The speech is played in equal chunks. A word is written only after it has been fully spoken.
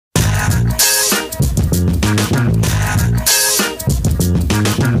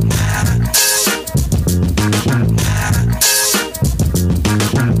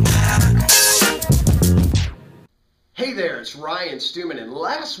Stewman, and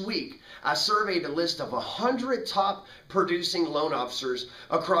last week I surveyed a list of 100 top producing loan officers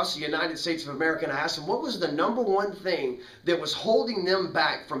across the United States of America, and I asked them what was the #1 thing that was holding them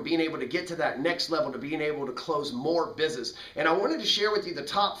back from being able to get to that next level, to being able to close more business. And I wanted to share with you the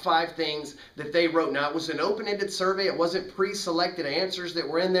top 5 things that they wrote. Now, it was an open-ended survey. It wasn't pre-selected answers that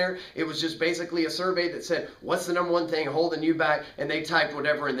were in there. It was just basically a survey that said, what's the #1 thing holding you back? And they typed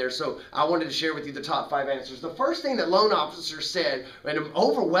whatever in there. So I wanted to share with you the top 5 answers. The first thing that loan officers said, and an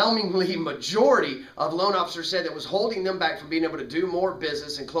overwhelmingly majority of loan officers said that was holding them back from being able to do more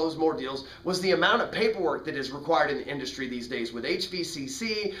business and close more deals, was the amount of paperwork that is required in the industry these days. With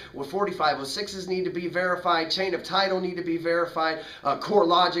HVCC, with 4506s need to be verified, chain of title need to be verified, core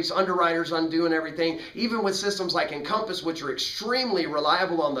logics, underwriters undoing everything, even with systems like Encompass, which are extremely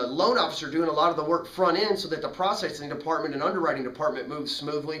reliable on the loan officer doing a lot of the work front end so that the processing department and underwriting department moves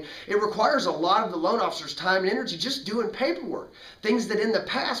smoothly. It requires a lot of the loan officer's time and energy just doing paperwork, things that in the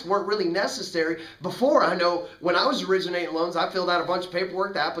past weren't really necessary. Before, I know when I was originating loans, I filled out a bunch of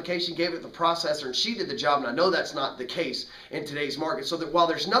paperwork, the application gave it to the processor, and she did the job, and I know that's not the case in today's market. So that while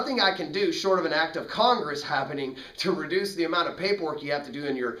there's nothing I can do short of an act of Congress happening to reduce the amount of paperwork you have to do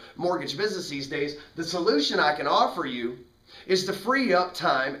in your mortgage business these days, the solution I can offer you is to free up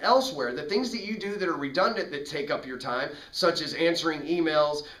time elsewhere. The things that you do that are redundant, that take up your time, such as answering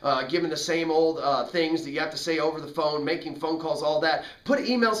emails, giving the same old things that you have to say over the phone, making phone calls, all that. Put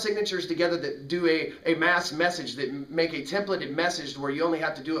email signatures together that do a mass message, that make a templated message where you only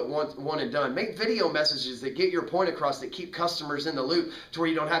have to do it one and done. Make video messages that get your point across, that keep customers in the loop to where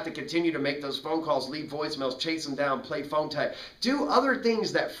you don't have to continue to make those phone calls, leave voicemails, chase them down, play phone tag. Do other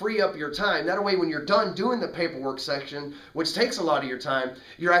things that free up your time. That way when you're done doing the paperwork section, which takes a lot of your time,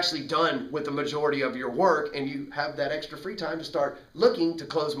 you're actually done with the majority of your work, and you have that extra free time to start looking to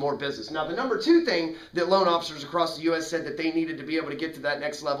close more business. Now, the #2 thing that loan officers across the U.S. said that they needed to be able to get to that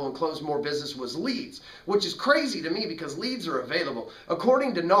next level and close more business was leads, which is crazy to me because leads are available.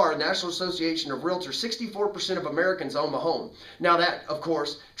 According to NAR, National Association of Realtors, 64% of Americans own a home. Now, that, of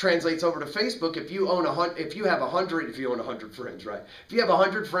course, translates over to Facebook. If you have 100 friends, right? If you have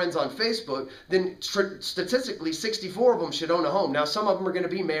 100 friends on Facebook, then statistically 64 of them should own a home. Now, some of them are going to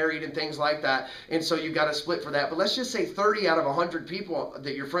be married and things like that, and so you've got to split for that. But let's just say 30 out of 100 people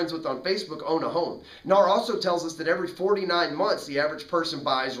that you're friends with on Facebook own a home. NAR also tells us that every 49 months, the average person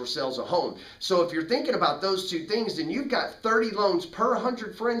buys or sells a home. So if you're thinking about those two things, then you've got 30 loans per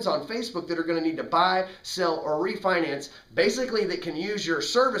 100 friends on Facebook that are going to need to buy, sell, or refinance, basically that can use your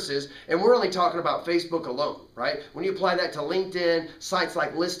services. And we're only talking about Facebook alone, right? When you apply that to LinkedIn, sites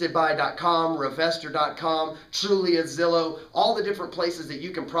like listedby.com, Revestor.com, Trulia, Zillow, all the different places that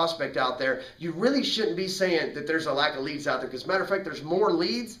you can prospect out there, you really shouldn't be saying that there's a lack of leads out there, because matter of fact, there's more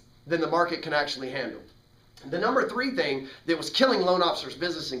leads than the market can actually handle. The #3 thing that was killing loan officers'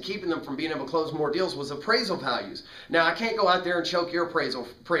 business and keeping them from being able to close more deals was appraisal values. Now, I can't go out there and choke your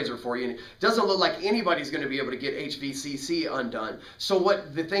appraiser for you, and it doesn't look like anybody's going to be able to get HVCC undone. So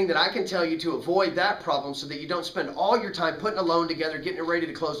the thing that I can tell you to avoid that problem so that you don't spend all your time putting a loan together, getting it ready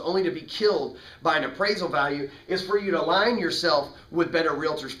to close, only to be killed by an appraisal value, is for you to align yourself with better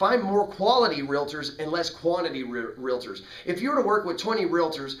realtors. Find more quality realtors and less quantity realtors. If you were to work with 20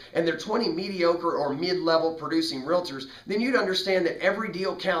 realtors and they're 20 mediocre or mid-level producing realtors, then you'd understand that every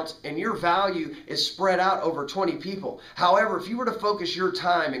deal counts and your value is spread out over 20 people. However, if you were to focus your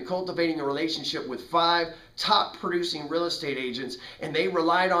time in cultivating a relationship with 5 top producing real estate agents, and they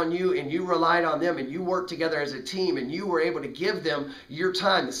relied on you and you relied on them, and you worked together as a team, and you were able to give them your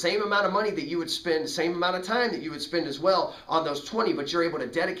time, the same amount of money that you would spend, the same amount of time that you would spend as well on those 20, but you're able to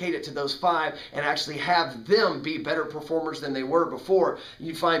dedicate it to those 5 and actually have them be better performers than they were before.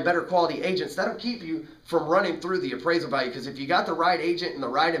 You find better quality agents. That'll keep you from running through the appraisal value, because if you got the right agent and the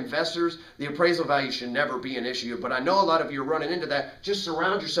right investors, the appraisal value should never be an issue. But I know a lot of you are running into that. Just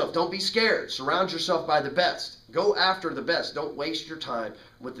surround yourself. Don't be scared. Surround yourself by the best. Go after the best. Don't waste your time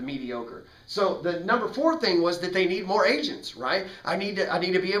with the mediocre. So the #4 thing was that they need more agents, right? I need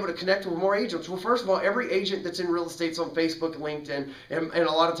to be able to connect with more agents. Well, first of all, every agent that's in real estate's on Facebook, LinkedIn, and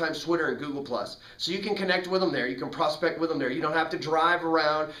a lot of times Twitter and Google+. So you can connect with them there. You can prospect with them there. You don't have to drive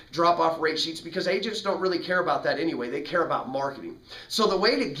around, drop off rate sheets, because agents don't really care about that anyway. They care about marketing. So the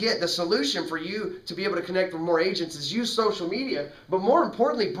way to get the solution for you to be able to connect with more agents is use social media, but more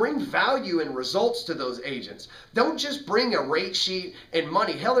importantly, bring value and results to those agents. Don't just bring a rate sheet and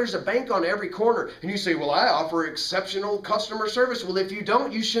money. Hell, there's a bank on every corner. And you say, well, I offer exceptional customer service. Well, if you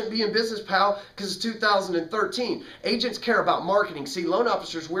don't, you shouldn't be in business, pal, because it's 2013. Agents care about marketing. See, loan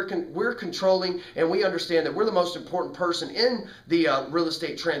officers, we're controlling, and we understand that we're the most important person in the real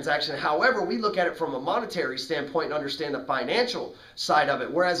estate transaction. However, we look at it from a monetary standpoint and understand the financial side of it.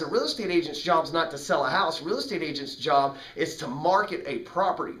 Whereas a real estate agent's job is not to sell a house. Real estate agent's job is to market a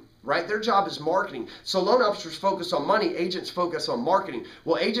property. Right? Their job is marketing. So loan officers focus on money, agents focus on marketing.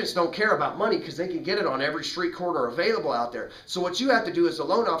 Well, agents don't care about money because they can get it on every street corner available out there. So what you have to do as a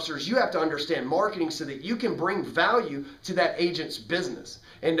loan officer is you have to understand marketing so that you can bring value to that agent's business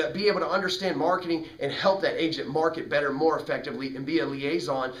and be able to understand marketing and help that agent market better, more effectively, and be a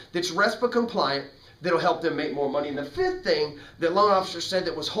liaison that's RESPA compliant that'll help them make more money. And the fifth thing that loan officers said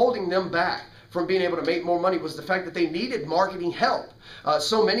that was holding them back from being able to make more money was the fact that they needed marketing help.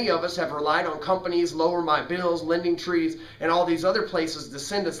 So many of us have relied on companies, Lower My Bills, Lending Trees, and all these other places to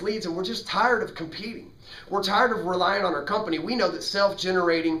send us leads, and we're just tired of competing. We're tired of relying on our company. We know that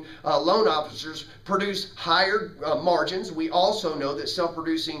self-generating loan officers produce higher margins. We also know that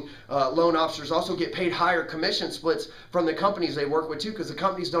self-producing loan officers also get paid higher commission splits from the companies they work with too, because the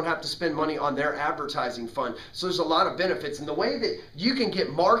companies don't have to spend money on their advertising fund. So there's a lot of benefits. And the way that you can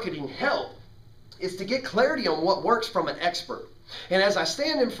get marketing help is to get clarity on what works from an expert. And as I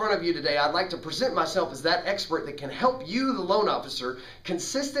stand in front of you today, I'd like to present myself as that expert that can help you, the loan officer,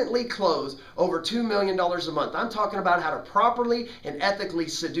 consistently close over $2 million a month. I'm talking about how to properly and ethically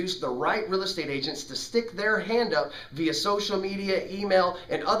seduce the right real estate agents to stick their hand up via social media, email,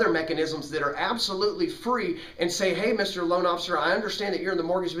 and other mechanisms that are absolutely free and say, hey, Mr. Loan Officer, I understand that you're in the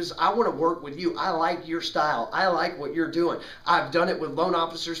mortgage business. I want to work with you. I like your style. I like what you're doing. I've done it with loan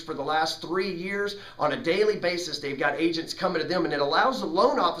officers for the last 3 years. On a daily basis, they've got agents coming to them, and it allows the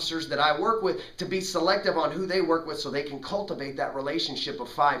loan officers that I work with to be selective on who they work with so they can cultivate that relationship of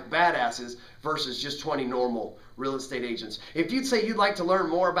 5 badasses versus just 20 normal real estate agents. If you'd say you'd like to learn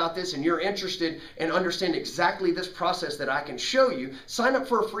more about this and you're interested and understand exactly this process that I can show you, sign up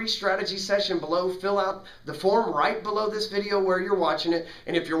for a free strategy session below. Fill out the form right below this video where you're watching it.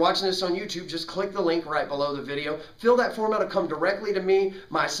 And if you're watching this on YouTube, just click the link right below the video. Fill that form out. It'll come directly to me.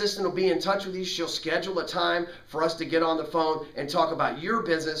 My assistant will be in touch with you. She'll schedule a time for us to get on the phone and talk about your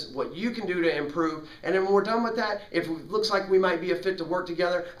business, what you can do to improve. And then when we're done with that, if it looks like we might be a fit to work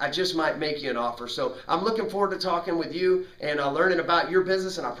together, I just might make you an offer. So I'm looking forward to talking with you and learning about your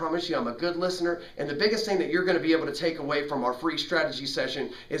business, and I promise you I'm a good listener. And the biggest thing that you're going to be able to take away from our free strategy session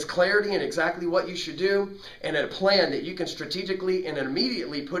is clarity in exactly what you should do and a plan that you can strategically and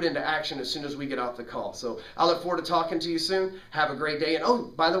immediately put into action as soon as we get off the call. So I look forward to talking to you soon. Have a great day. And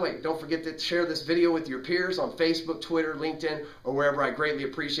oh, by the way, don't forget to share this video with your peers on Facebook, Twitter, LinkedIn, or wherever. I greatly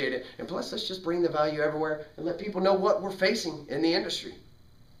appreciate it. And plus, let's just bring the value everywhere and let people know what we're facing in the industry.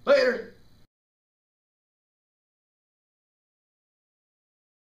 Later.